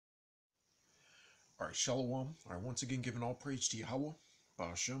All right, Shalom. All right, once again, giving all praise to Yahweh,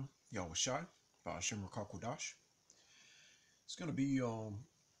 Ba'ashem, Yahweh Shai, Ba'ashem Rakakwadash. It's gonna be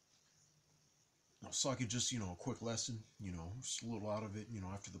so I could just a quick lesson, just a little out of it,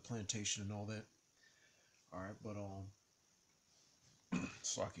 after the plantation and all that. All right, but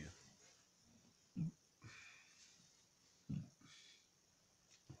Slakia,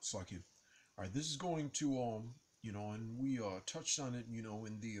 Slakia. All right, this is going to and we touched on it,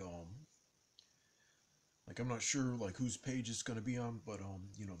 in the like I'm not sure like whose page it's gonna be on, but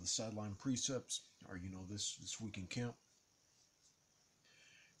the sideline precepts are this week in camp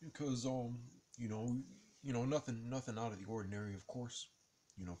because you know nothing out of the ordinary, of course,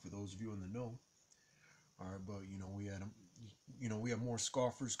 for those of you in the know. All right, but we had more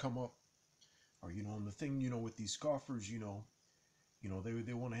scoffers come up, or and the thing with these scoffers,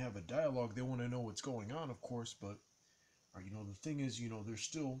 they want to have a dialogue, they want to know what's going on, of course, but the thing is, they're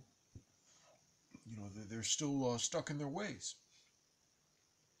still they're still stuck in their ways,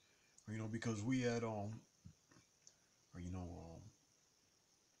 because we had or I'm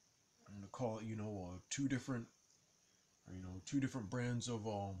gonna call it two different two different brands of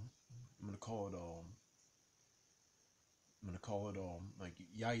I'm gonna call it like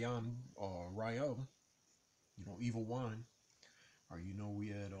Yayan Rael, evil wine, or we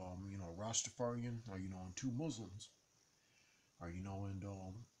had Rastafarian, or and two Muslims, or and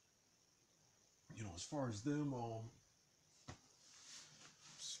as far as them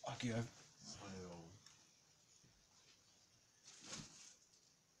okay,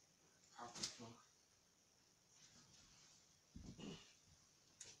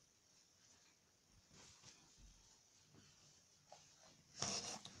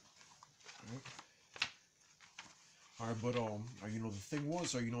 all right, but the thing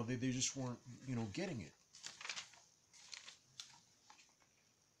was, they just weren't getting it.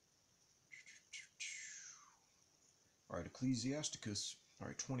 All right, Ecclesiasticus, all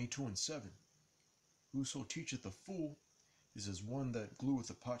right, 22:7. Whoso teacheth a fool is as one that glueth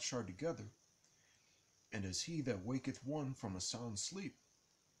a potsherd together, and as he that waketh one from a sound sleep.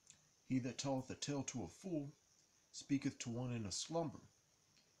 He that telleth a tale to a fool speaketh to one in a slumber.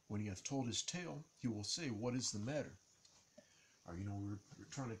 When he hath told his tale, he will say, What is the matter? Or we're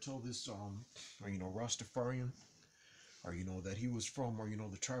trying to tell this or Rastafarian, or that he was from or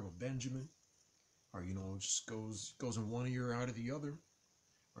the tribe of Benjamin, or just goes in one ear out of the other,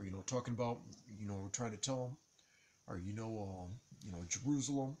 or talking about we're trying to tell him, or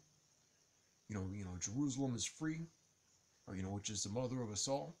Jerusalem, Jerusalem is free, or which is the mother of us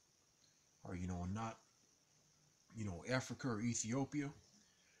all, or not Africa or Ethiopia,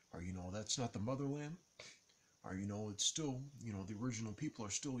 or that's not the motherland, or it's still the original people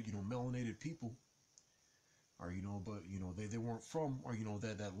are still melanated people, or but they weren't from or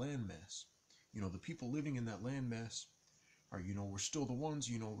that landmass. The people living in that landmass are were still the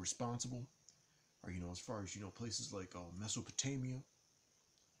ones responsible, or as far as places like Mesopotamia,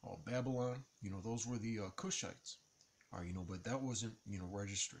 Babylon, those were the Cushites, or but that wasn't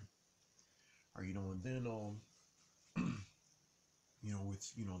registering, or and then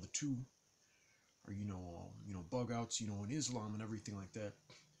with the two, or bug outs in Islam and everything like that,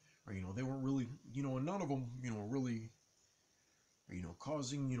 or they weren't really and none of them really are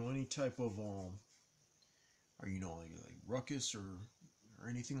causing any type of or like ruckus or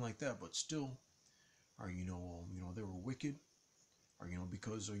anything like that, but still are they were wicked, or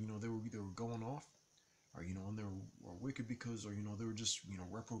because they were going off, or and they were wicked because or they were just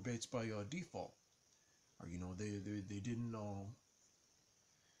reprobates by default, or they didn't or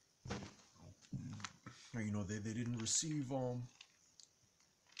they didn't receive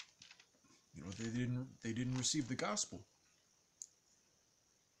they didn't receive the gospel.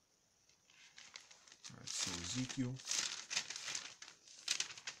 All right, so Ezekiel.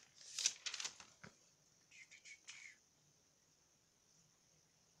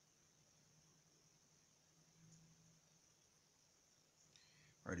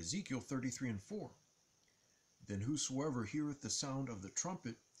 All right, Ezekiel 33:4. Then whosoever heareth the sound of the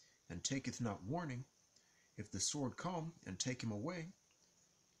trumpet and taketh not warning, if the sword come and take him away,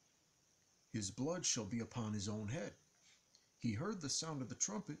 his blood shall be upon his own head. He heard the sound of the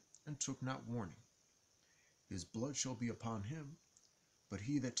trumpet and took not warning. His blood shall be upon him, but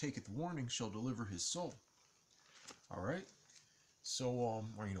he that taketh warning shall deliver his soul. All right. So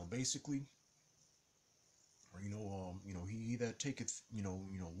or basically, or he that taketh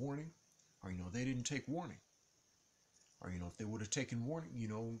warning, or they didn't take warning, or if they would have taken warning,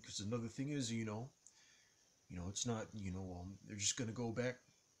 because another thing is it's not they're just gonna go back,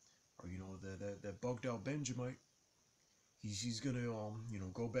 or that bugged out Benjamite, he's gonna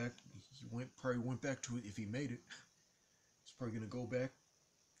go back. He probably went back to it if he made it. He's probably gonna go back,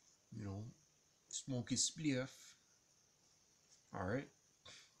 you know, smoke his spliff. All right,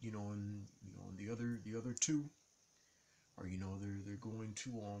 and the other two are they're going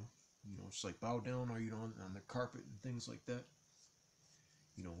to just like bow down or on the carpet and things like that.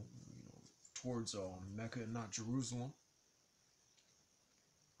 Towards Mecca and not Jerusalem.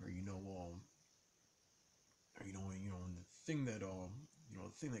 Or and the thing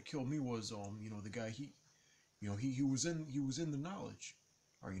that killed me was the guy he was in the knowledge,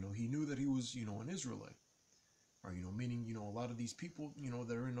 or he knew that he was an Israelite, or meaning a lot of these people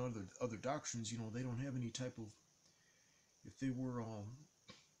that are in other doctrines they don't have any type of, if they were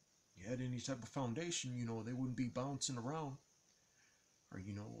had any type of foundation they wouldn't be bouncing around, or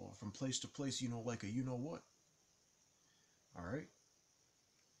from place to place like a what. All right.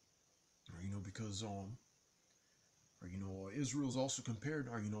 Or because or Israel's also compared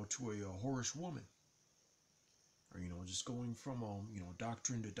or to a whorish woman, or just going from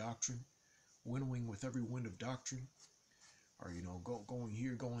doctrine to doctrine, winnowing with every wind of doctrine, or going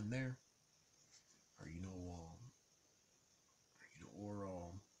here, going there, or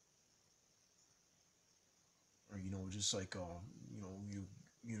just like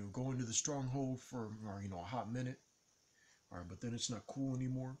go into the stronghold for a hot minute, all right, but then it's not cool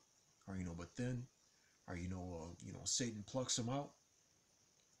anymore, or but then, or Satan plucks them out,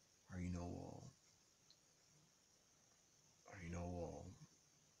 or or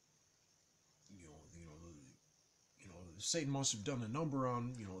Satan must have done a number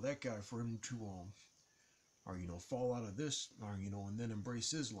on that guy for him to or fall out of this, or and then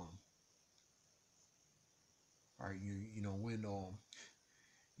embrace Islam. All right,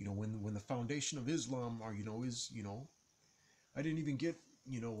 when the foundation of Islam, or is I didn't even get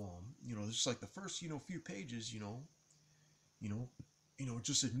just like the first few pages, you know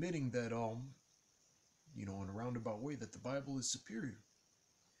just admitting that in a roundabout way that the Bible is superior,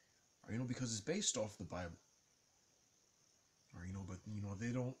 or because it's based off the Bible, or but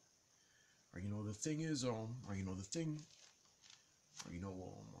they don't, or the thing is or the thing,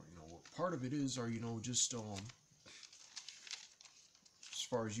 what part of it is, or just as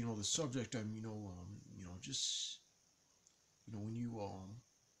far as the subject, I'm just when you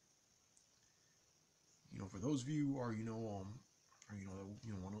for those of you are or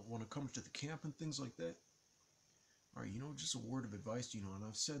want to come to the camp and things like that, or just a word of advice, and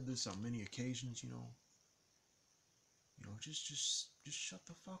I've said this on many occasions, just shut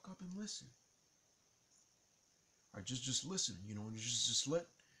the fuck up and listen. Or just listen, and just let,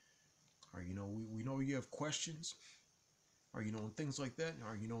 or we know you have questions, or and things like that,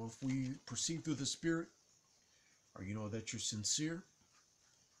 or if we perceive through the Spirit, or that you're sincere,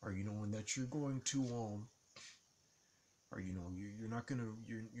 or and that you're going to or you're not gonna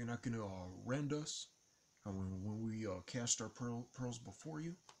rend us, when we cast our pearls before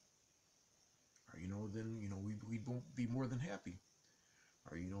you, or then we'd be more than happy,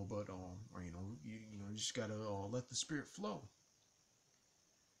 or but or you just gotta let the Spirit flow.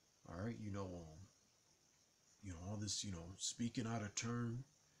 All right, all this speaking out of turn,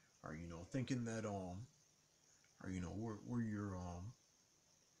 or thinking that or we're your or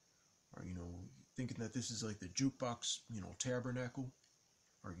thinking that this is like the jukebox tabernacle,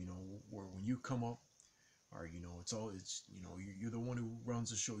 or where when you come up, or it's you're the one who runs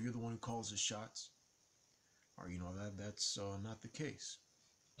the show, you're the one who calls the shots, or that's not the case.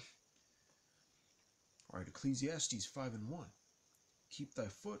 All right, Ecclesiastes 5:1. Keep thy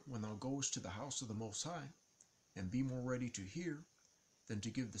foot when thou goest to the house of the Most High, and be more ready to hear than to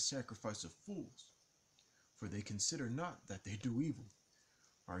give the sacrifice of fools, for they consider not that they do evil.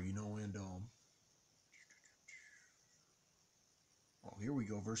 Or and oh, here we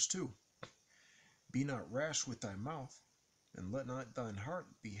go, verse 2. Be not rash with thy mouth, and let not thine heart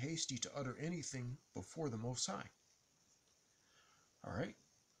be hasty to utter anything before the Most High. All right.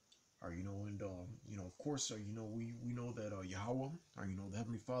 Or and of course, we know that Yahweh, or the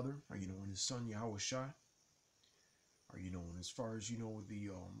Heavenly Father, or and His Son Yahweh Shai, or and as far as the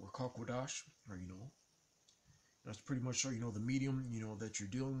Ruach HaKodesh, or that's pretty much the medium that you're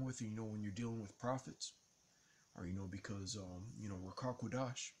dealing with, when you're dealing with prophets, or because Ruach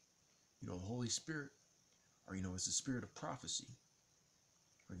HaKodesh, the Holy Spirit, or is the spirit of prophecy,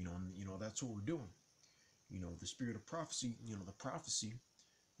 or and that's what we're doing. The spirit of prophecy, the prophecy,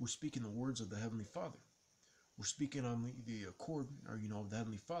 we're speaking the words of the Heavenly Father. We're speaking on the accord, or of the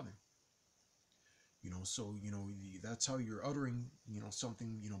Heavenly Father. So that's how you're uttering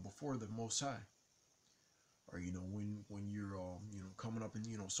something before the Most High, or when you're coming up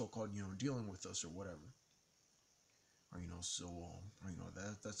and so-called dealing with us or whatever. So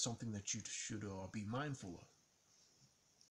that's something that you should be mindful of.